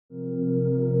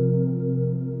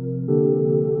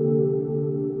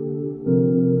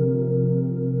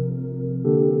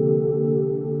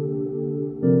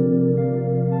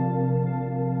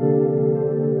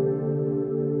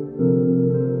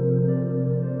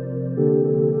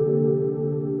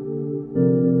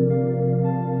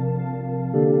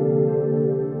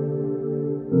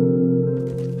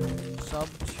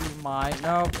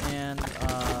Nope. And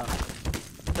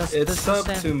it's sub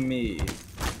to me.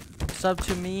 Sub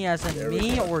to me as in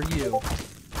me or you?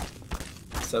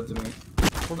 Sub to me.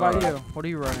 What about you? What are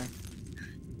you running?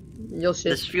 You'll see.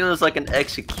 This feels like an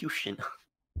execution.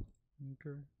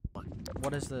 Okay.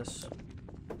 What is this?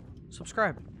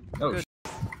 Subscribe. Oh, good.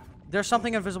 There's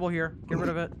something invisible here. Get rid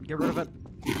of it. Get rid of it.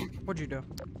 What'd you do?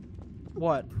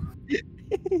 What?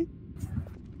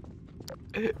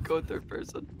 Go third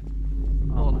person.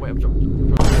 Oh, wait, I'm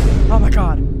jumping. Oh my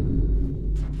god.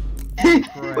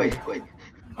 Wait.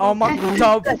 Oh my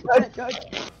god.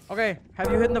 Okay,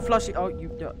 have you hidden the flushy? Oh, you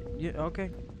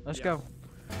okay. Let's go.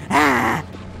 Ah!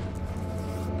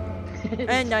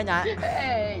 And no.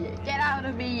 Hey, get out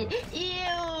of me!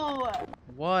 Ew!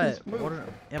 What?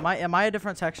 Am I a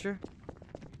different texture?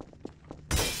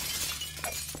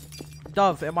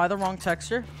 Dove, am I the wrong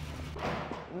texture?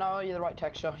 No, you're the right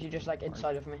texture. You're just like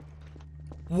inside of me.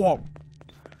 Whoa.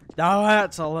 Now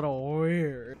that's a little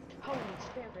weird. Holy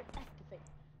Spirit, activate.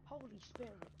 Holy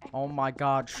Spirit, activate. Oh my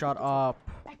god, shut up.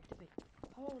 Activate.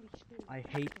 Holy Spirit. I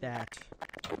hate that.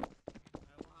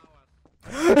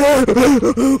 No.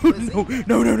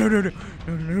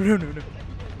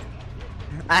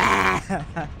 Ah!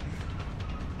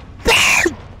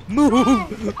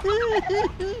 Move!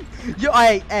 Yo,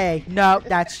 hey, no,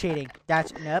 that's cheating.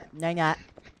 That's nope, no.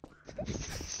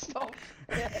 Stop.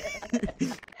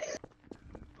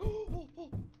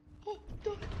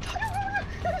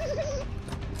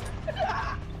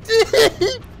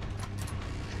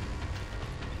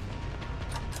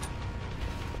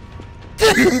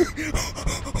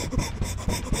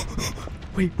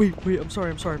 Wait, I'm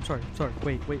sorry.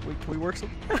 Wait, can we work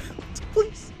something out,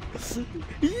 please?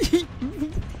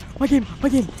 My game!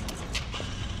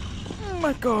 Oh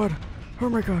my god!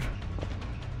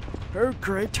 Oh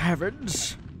great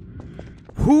heavens!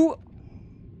 Who?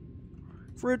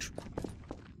 Fridge?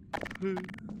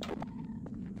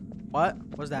 What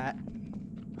was that?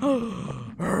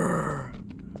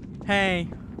 Hey!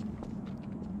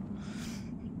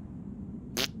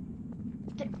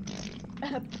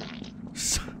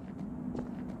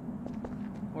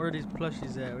 Where are these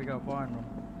plushies at? We gotta find them.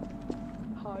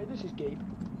 Hi, this is Gabe.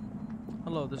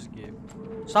 Hello, this is Gabe.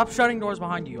 Stop shutting doors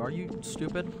behind you. Are you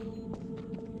stupid?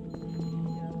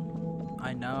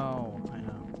 I know.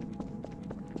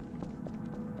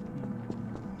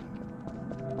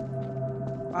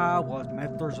 I was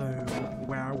Mr. Zoo,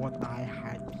 where would I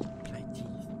hide play teeth?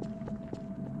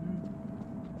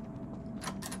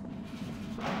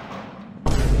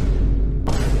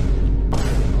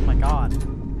 Oh my god. I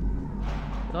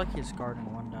feel like he's guarding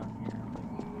one down here.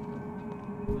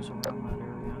 Who's around that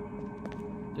area?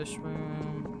 This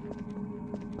room.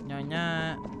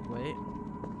 Nah. Wait.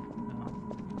 No.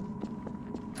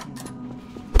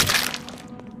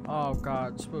 Oh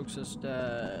god, Spooks is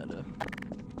dead.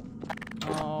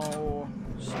 Oh,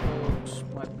 Spooks,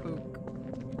 my pook.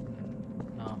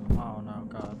 No, oh no,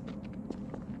 god.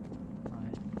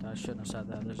 I shouldn't have said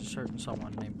that. There's a certain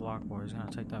someone named Blockboy. He's gonna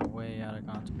take that way out of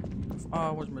context.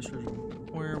 Oh, where's Mr. Zoom?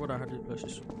 Where would I have these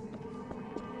plushies?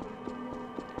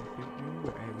 I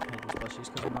would have these plushies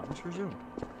because I'm not Mr. Zoom.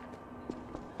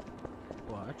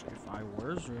 But if I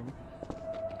were Zoom,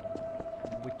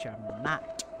 which I'm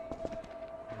not,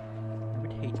 I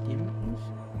would hate him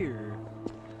here.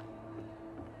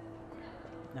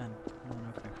 None,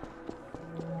 okay.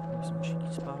 Maybe some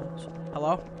cheeky spots.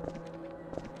 Hello?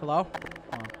 Hello?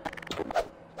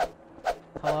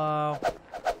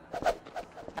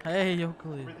 Hey,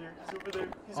 Yokiley.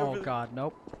 He's over there. Oh god,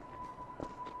 nope.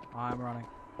 I'm running.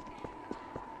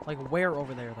 Like, where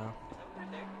over there, though?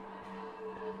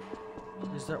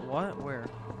 Is there what? Where?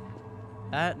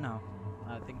 That? No.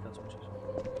 I think that's what she's.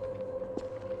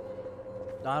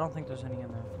 I don't think there's any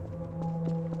in there.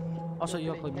 Also,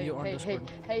 Yokiley, mute on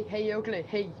Discord. Hey, Yokiley,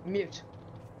 hey, mute.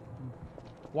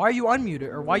 Why are you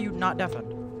unmuted, or why are you not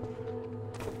deafened?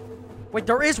 Wait,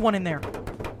 there is one in there.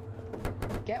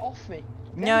 Get off me.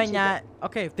 No, not.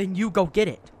 Okay, then you go get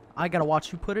it. I gotta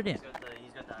watch you put it in.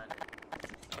 He's got that.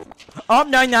 Oh,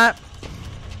 no, not.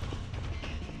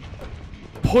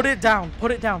 Put it down. We'll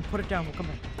come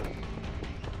back.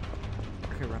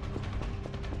 Okay, run.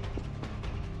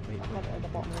 Wait. At the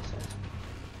bottom of this.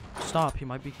 Stop, he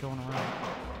might be going around.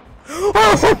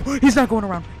 Oh! He's not going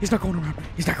around.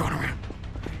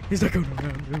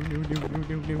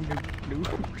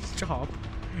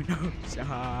 No.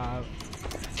 Stop.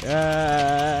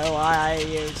 Why are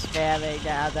you spamming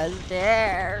down the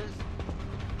stairs?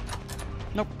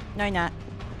 Nope, no, you're not.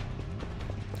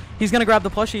 He's gonna grab the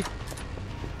plushie.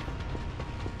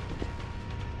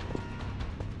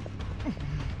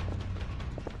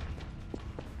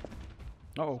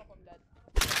 Uh-oh.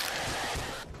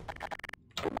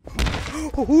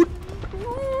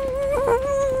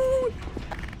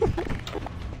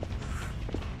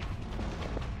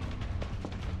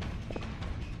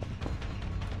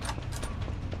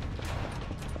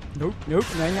 Nope, nope,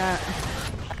 why not?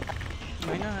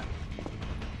 Why not?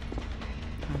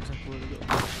 Exactly where to go.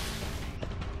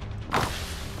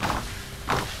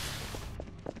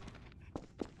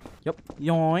 Yep,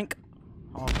 yoink.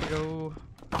 Off we go.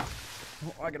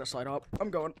 Oh, I gotta slide up. I'm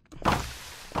going.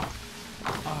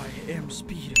 I am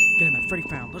speed. Get in that Freddy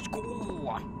found. Let's go.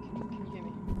 Can you hear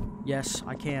me? Yes,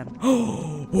 I can.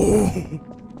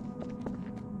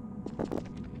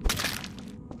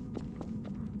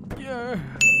 Yeah.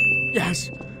 Yes.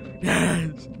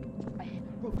 Yes.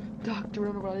 Bro, Doc, do you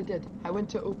remember what I did? I went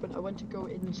to go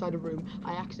inside a room.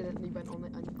 I accidentally went on the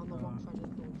wrong side of the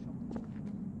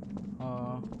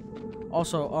door.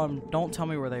 Also, don't tell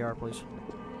me where they are, please.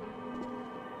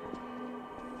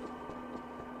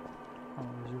 Oh,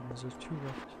 there's two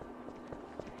left.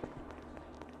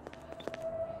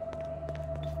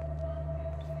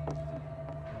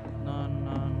 None.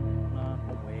 Oh,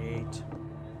 wait.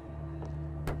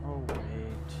 Oh,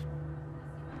 wait.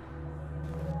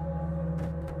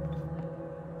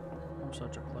 I'm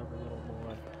such a clever little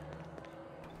boy.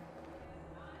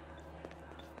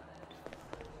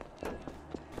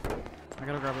 I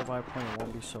gotta grab it by a point, it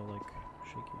won't be so, like,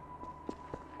 shaky.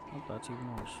 Oh, that's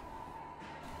even worse.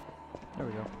 There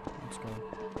we go. Let's go.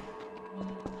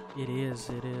 It is.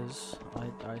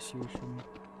 I see what you mean.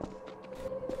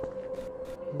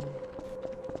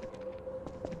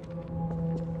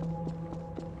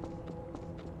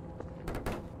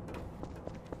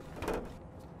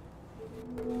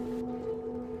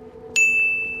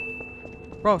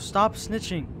 Bro, stop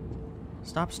snitching.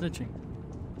 Stop snitching.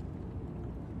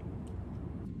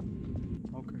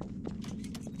 Okay.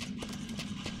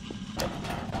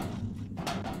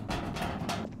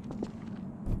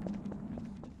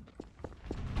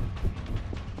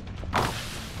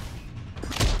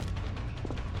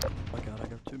 Oh my god, I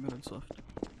got 2 minutes left.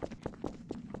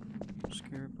 I'm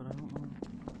scared, but I don't know.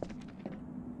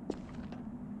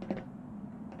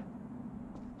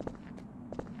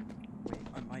 Wait,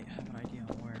 I might have an idea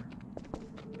on where.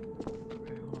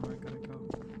 Okay, hold on, I gotta go.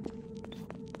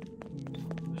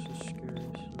 This is scary,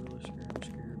 this is really scary, I'm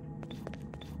scared.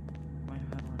 Might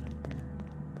have one in here.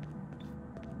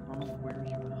 I don't know where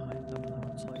you would hide them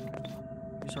though, it's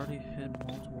like, he's already hid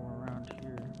multiple around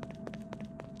here.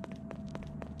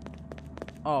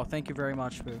 Oh, thank you very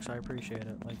much, Spooks, I appreciate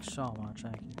it, like, so much,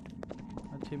 thank you.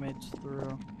 My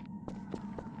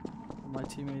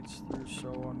teammates threw so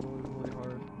unbelievably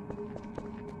hard.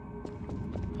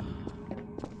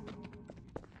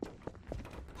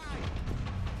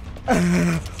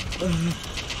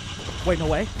 Wait, no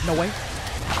way.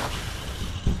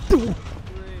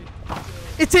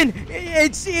 It's in!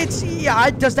 It's, yeah,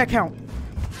 does that count?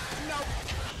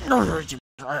 No.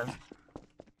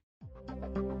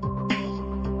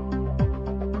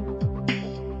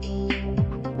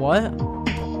 What?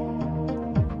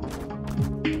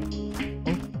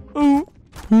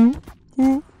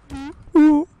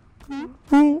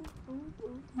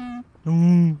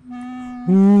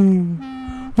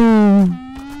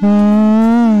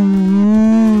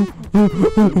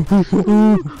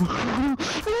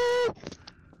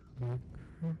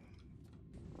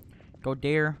 Go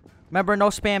dare. Remember, no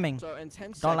spamming. So in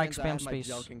 10 Don't like seconds, spam I have space.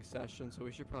 my joking session, so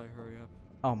we should probably hurry up.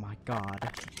 Oh my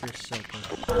god. You're so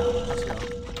good. Let's go.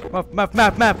 Muff.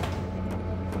 Nah.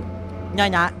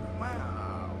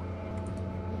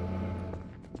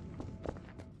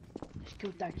 Let's go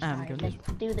dark I'm side. good. Let's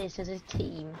do this as a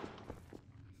team.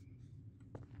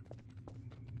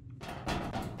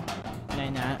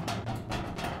 Nah.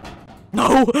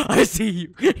 No! I see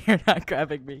you! You're not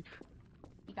grabbing me.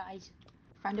 You guys,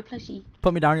 find a plushie.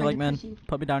 Put me down, you like, Find a man. plushie.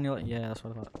 Put me down, you like. Yeah, that's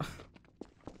what I thought.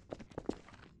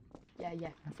 Yeah.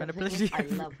 Find a The thing is, plushie. I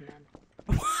love men.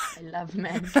 I love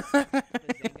men.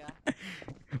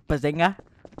 Bazinga?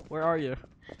 Where are you?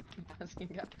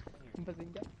 Bazinga.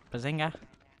 Bazinga?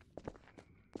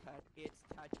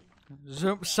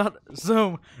 Zoom, stop.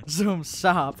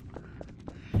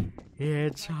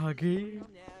 It's Huggy.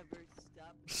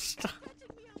 Stop.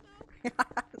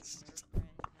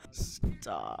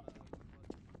 Stop.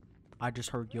 I just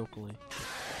heard Yokiley.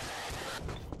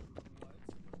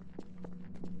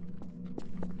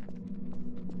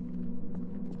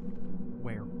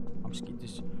 Where? I'm scared.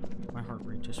 This. My heart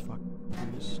rate just fuck. I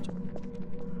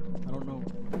don't know.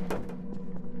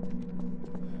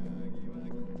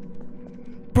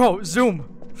 Bro, zoom!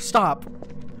 Stop!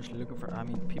 I'm just looking for. I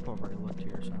mean, people have already looked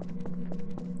here, so.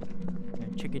 I'm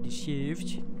gonna check the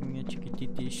shift. I'm gonna you can do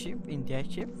this ship and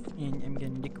that ship, and I'm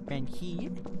gonna look around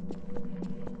here.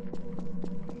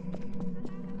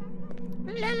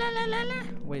 La la la la la.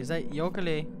 Wait, is that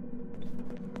Yokiley?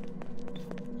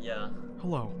 Yeah.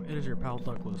 Hello, it is your pal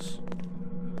Douglas.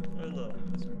 Hello.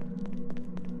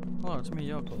 Hello, it's me,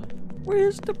 Yokiley.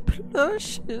 Where's the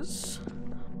plushes?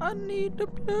 I need the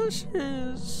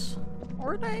plushes.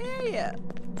 Where they at?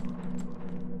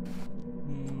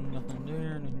 Nothing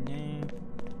there, nothing there.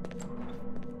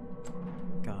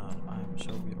 God, I am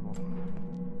so beautiful.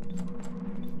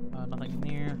 Nothing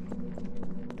there.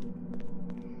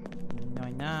 No,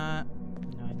 I'm not.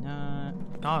 No, I'm not.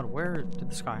 God, where did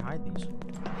this guy hide these?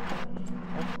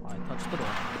 Oh, I touched the door.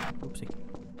 Oopsie.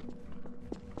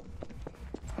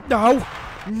 No!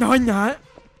 No, I'm not.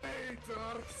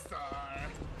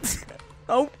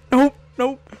 Oh, nope,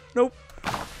 nope, nope.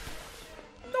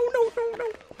 No, no, no, no.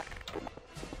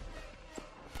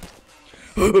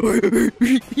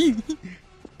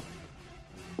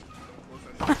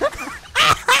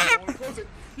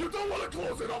 You don't want to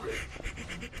close it on me.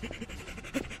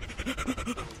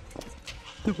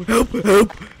 Help,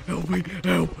 help, help me,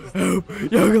 help, help.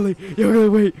 Yokiley, Yokiley,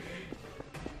 wait.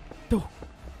 No.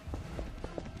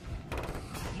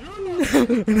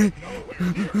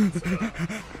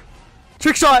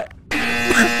 Trick shot!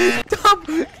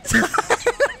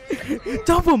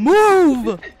 Double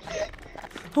move!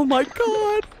 Oh my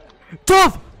god!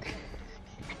 Tough!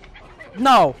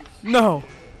 No! No!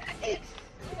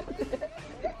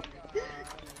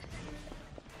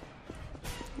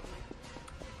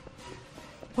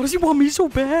 Why does he want me so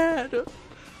bad?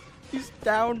 He's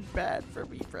down bad for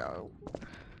me, bro.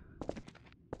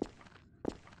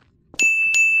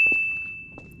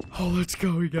 Oh, let's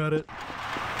go. We got it.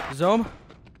 Zoom.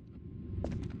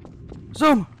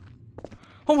 Zoom.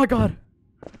 Oh my god.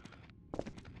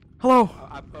 Hello.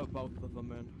 I put both of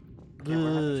them in.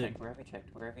 Yeah, where have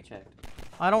you checked?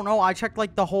 I don't know. I checked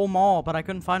like the whole mall, but I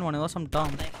couldn't find one unless I'm dumb.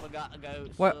 I think we gotta go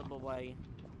What? subway.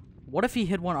 What if he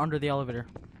hid one under the elevator?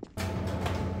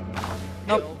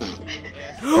 Nope.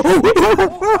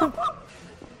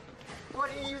 What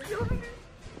are you doing?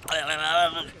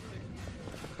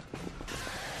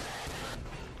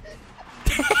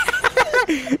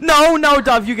 No, no,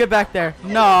 Dove, you get back there.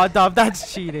 No, Dove,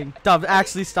 that's cheating. Dove,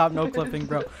 actually stop no clipping,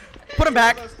 bro. Put him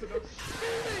back.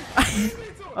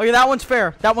 Okay, that one's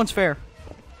fair. That one's fair.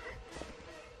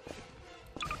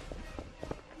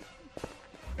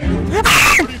 Where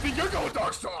do you think you're going,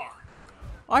 Darkstar?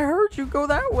 I heard you go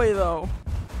that way, though.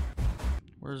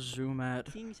 Where's Zoom at?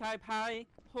 天才派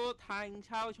破彈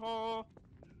抄錯。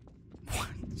 What?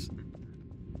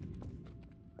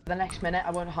 For the next minute,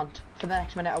 I won't hunt. For the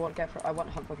next minute, I won't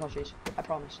hunt for plushies. I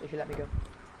promise, if you let me go.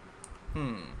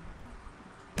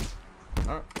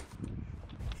 Alright.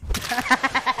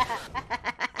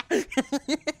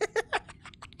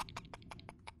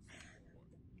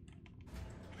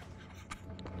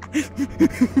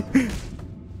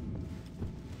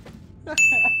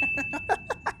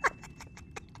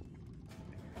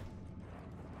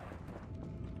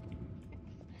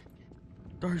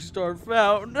 Darkstar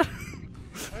found.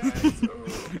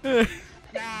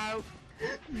 No.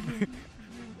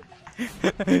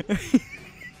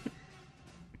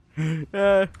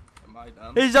 Am I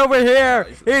done? He's over here.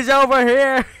 He's over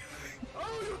here.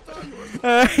 Oh, you thought you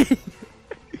were...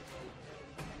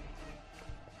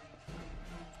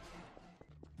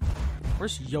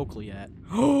 Where's Yokiley at?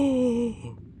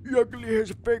 Oh, Yokiley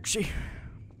has a pixie.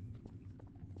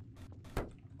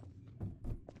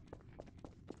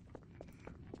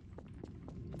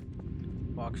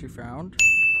 Box you found.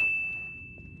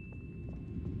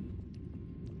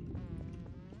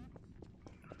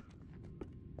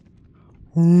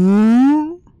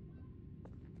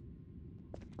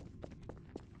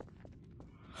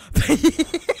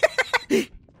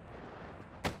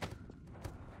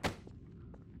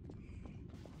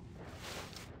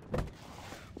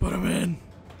 Put him in.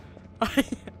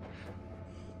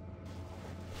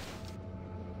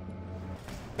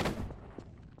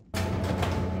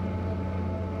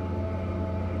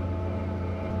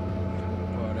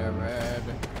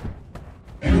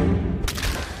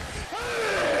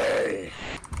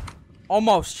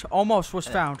 Almost was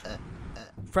found.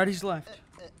 Freddy's left.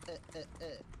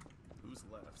 Who's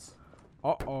left?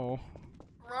 Uh-oh.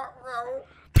 Ruh-roh.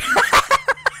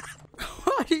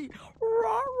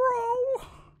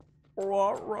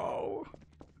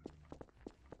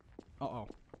 Uh-oh. Oh,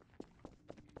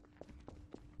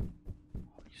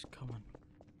 he's coming.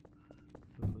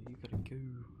 Oh, you gotta go.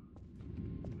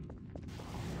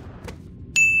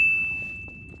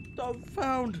 Dove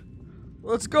found.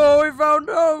 Let's go, we found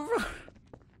Dove.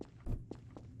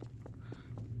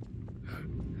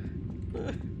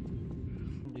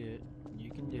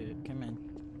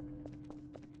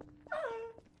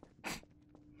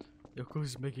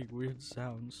 Yoko's making weird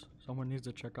sounds. Someone needs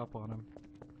to check up on him.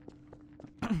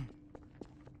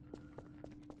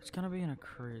 It's gonna be in a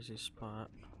crazy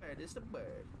spot. Bird is the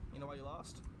bird. You know why you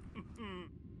lost?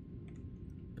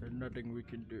 There's nothing we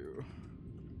can do.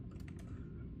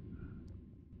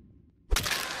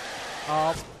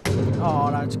 Oh,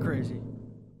 that's crazy.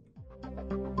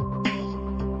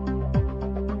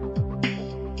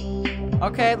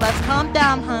 Okay, let's calm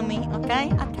down, honey. Okay,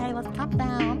 let's calm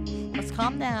down. Let's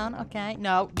calm down. Okay,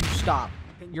 no, you stop.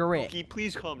 You're it. Okay,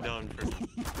 please calm down for me.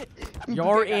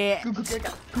 You're it.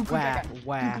 Wah,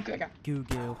 Wah. Goo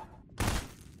goo.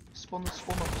 Spawn them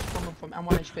from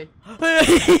M1 HP.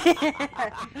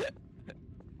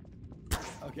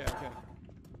 Okay.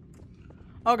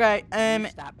 Okay,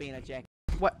 Stop being a jack.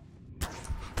 what?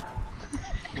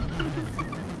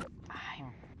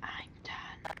 I'm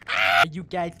done. Are you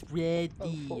guys ready?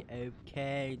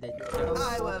 Okay, let's go.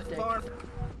 I was born.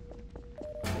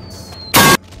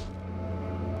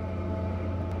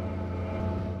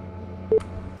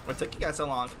 What took you guys so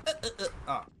long?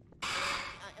 Oh.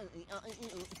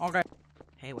 Okay.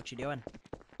 Hey, what you doing?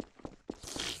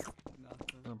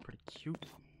 Nothing. I'm pretty cute.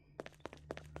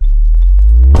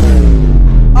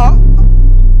 Oh.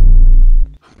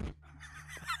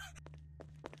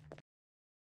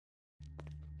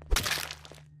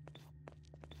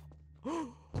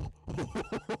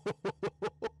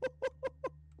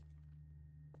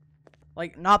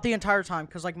 Like, not the entire time,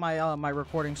 cause like my my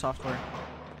recording software,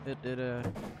 it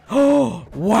Oh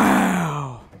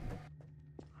wow!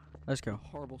 Let's go.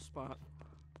 Horrible spot.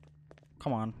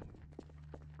 Come on.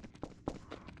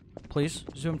 Please,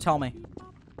 Zoom, tell me.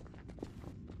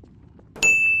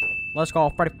 Let's go,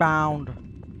 Freddy found.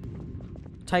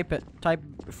 Type it. Type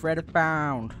Freddy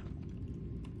found.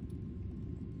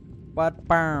 What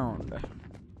found?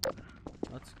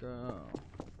 Let's go.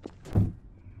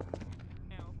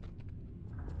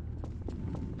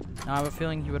 Now I have a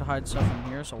feeling he would hide stuff in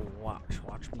here, so watch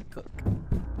me cook.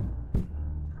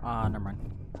 Ah, never mind.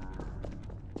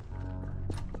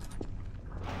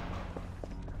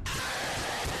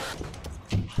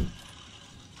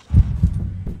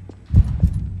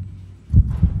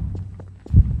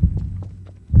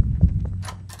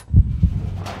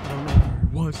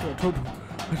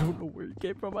 I don't know where he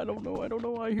came from. I don't know.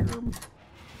 I hear him.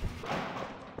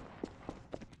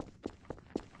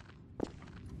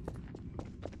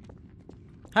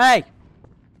 Hey!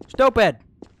 Stupid!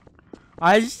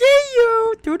 I see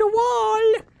you through the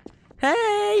wall!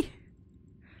 Hey!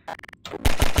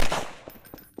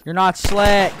 You're not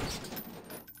slick!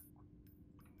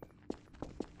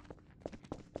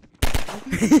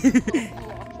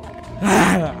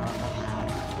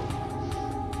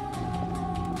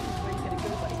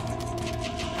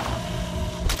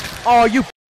 Oh, you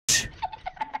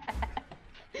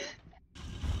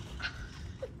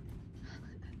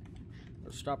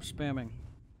Stop spamming.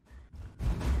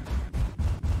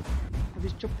 I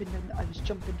was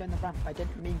jumping down the ramp. I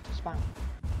didn't mean to spam.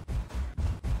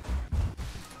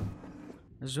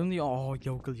 Zoom the oh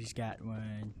Yokiley's got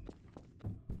one.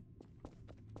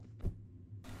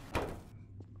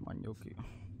 Come on, Yoki.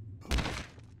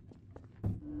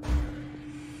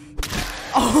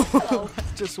 Oh,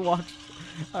 just watch.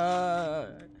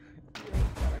 Gotta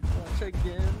clutch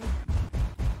again.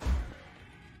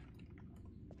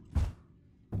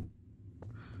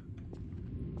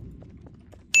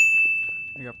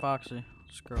 You got Foxy.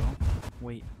 Let's go.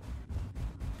 Wait.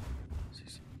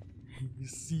 He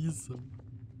sees him.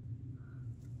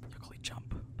 Yokiley,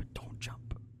 jump, but don't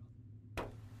jump.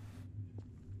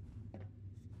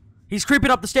 He's creeping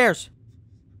up the stairs.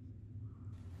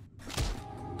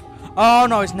 Oh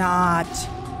no, he's not.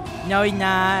 No, he's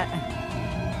not.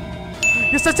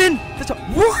 Yes, that's in. That's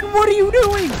what? What are you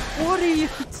doing? What are you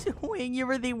doing? You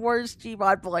were the worst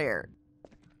gmod player.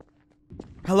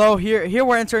 Hello, here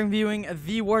we're entering viewing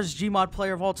the worst gmod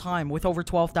player of all time with over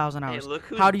 12,000 hours. Hey, look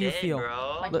who's How do you dead, feel?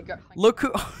 bro. Look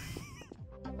who.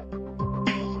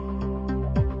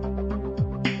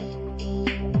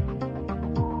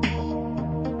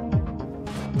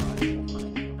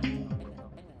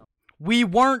 We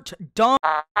weren't done.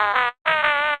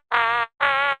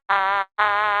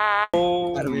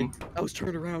 Oh, I was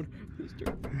turned around. Please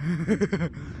turn.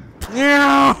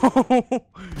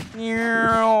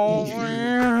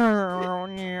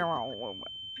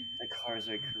 The cars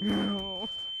are cool.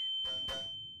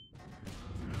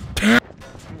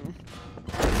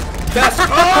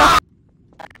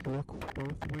 Look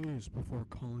both ways before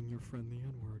calling your friend the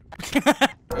N-word.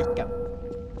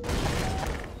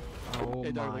 Oh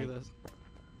Hey, Dog, my. look at this.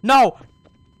 No!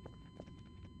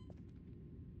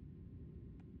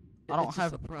 I It's don't just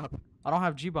have a prop. I don't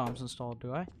have G-bombs installed,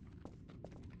 do I?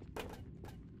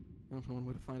 That's one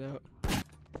way to find out.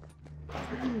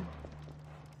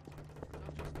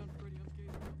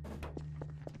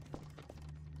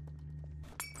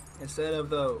 Instead of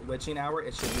the witching hour,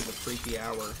 it should be the freaky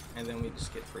hour, and then we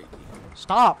just get freaky.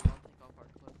 Stop!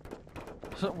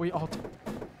 We all.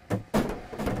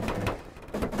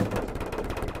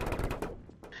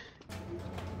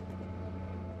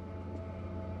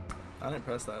 I didn't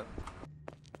press that.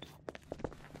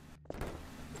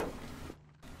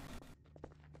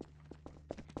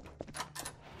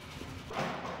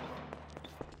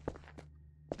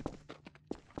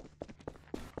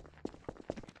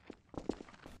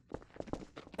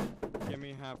 Give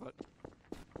me half it.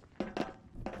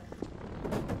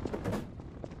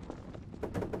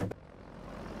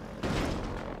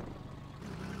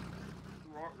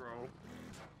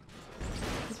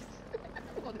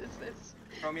 What is this?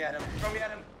 Throw me at him. Throw me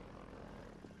at him.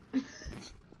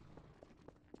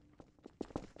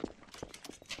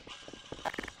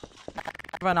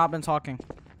 Have I not been talking?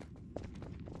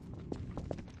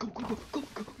 Go, go, go, go,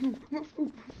 go, move, move,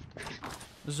 move.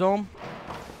 Zoom.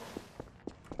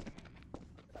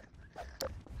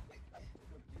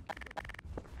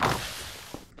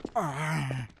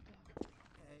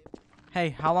 Hey,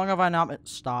 how long have I not been?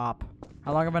 Stop.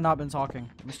 How long have I not been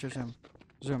talking, Mr. Zoom?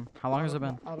 Zoom. How long has it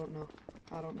been? I don't know.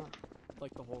 I don't know.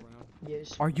 Like the whole round.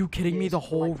 Years. Are you kidding me? Years, The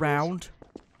whole like round?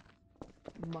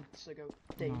 months ago.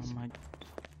 Days. Oh my.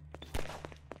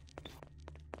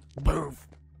 Move.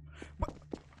 What?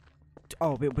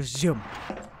 Oh, it was Zoom.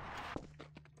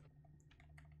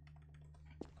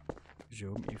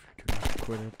 Zoom, if you do not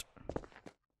quit it.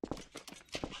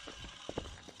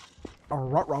 Oh,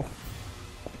 ruh-roh.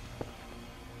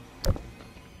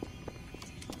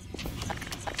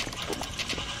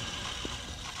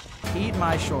 Eat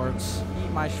my shorts.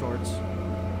 Eat my shorts.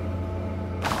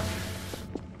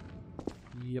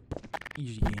 Yep.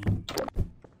 Easy game.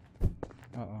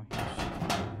 Uh-oh.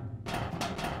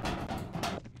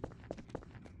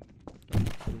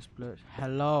 Please, please.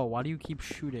 Hello, why do you keep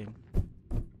shooting?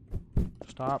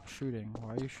 Stop shooting.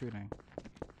 Why are you shooting?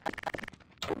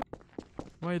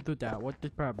 Why you do that? What's the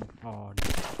problem? Oh,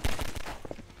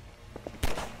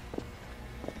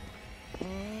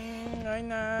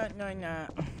 no. No.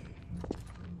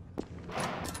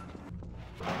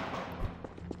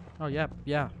 Oh, yeah.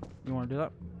 You wanna do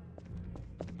that?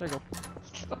 There you go.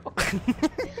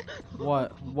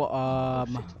 What? What?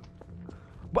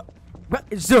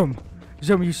 Zoom!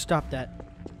 Zoom, you stop that.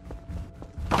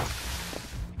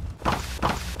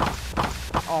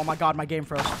 Oh my god, my game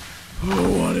froze.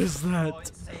 What is that? Oh,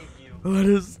 it saved you. What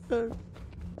is that?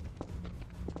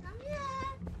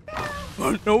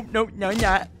 Oh, no, not.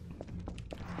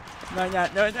 No.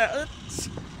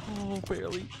 Oh,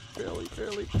 barely.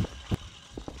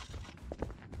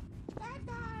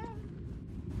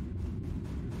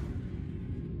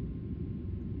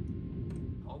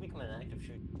 I'll become an active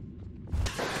shooter.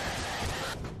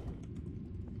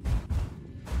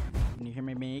 Can you hear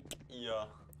me, Meek? Yeah.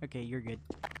 Okay, you're good.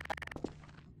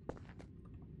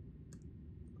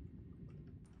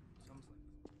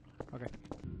 Okay.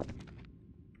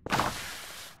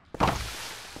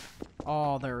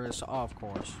 Oh, there is, of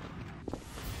course.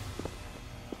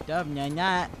 Dub, no,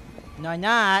 not.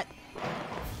 No.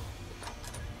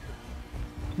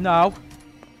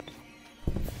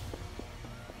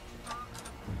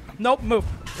 Nope, move.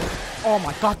 Oh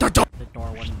my god, the door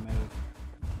wouldn't move.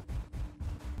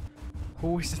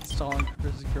 Who is installing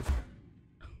Chris Griffin?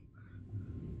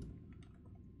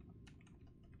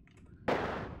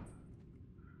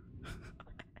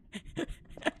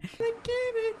 I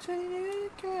gave it to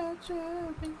you, girl,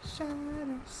 jumping,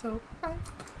 shining so bright.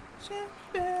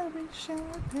 Champagne,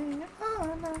 champagne,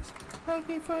 on us.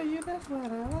 Looking for you, that's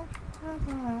what I like.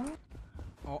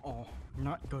 Uh-oh,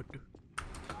 not good.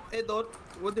 Hey, dude.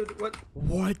 What?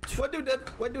 What do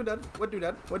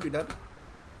that?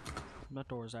 That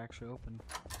door is actually open.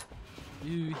 Ooh,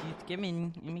 he's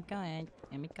coming. Let me go.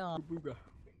 Oh,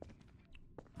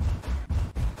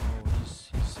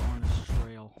 he's on his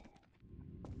trail.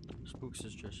 Spooks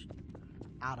is just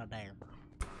out of there.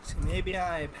 See, maybe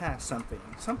I passed something.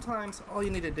 Sometimes all you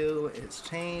need to do is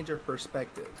change your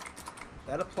perspective.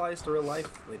 That applies to real life,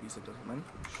 ladies and gentlemen.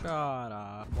 Shut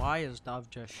up. Why is Dove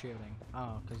just shooting?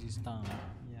 Oh, because he's dumb.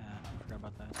 Yeah, I forgot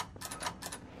about that.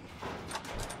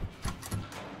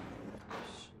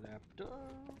 Slap Dove.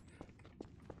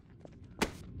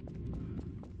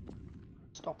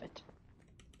 Stop it.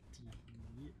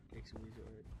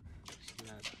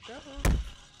 Slap Dove.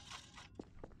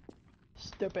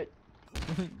 Stupid.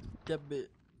 Debit.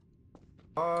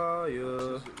 Oh,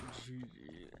 yeah.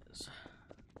 Yes.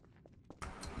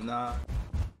 Nah.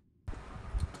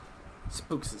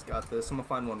 Spooks has got this. I'm gonna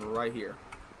find one right here.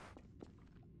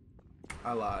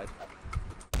 I lied.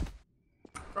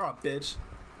 Oh, bitch.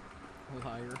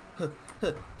 Liar.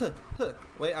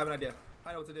 Wait, I have an idea.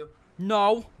 I know what to do.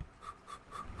 No.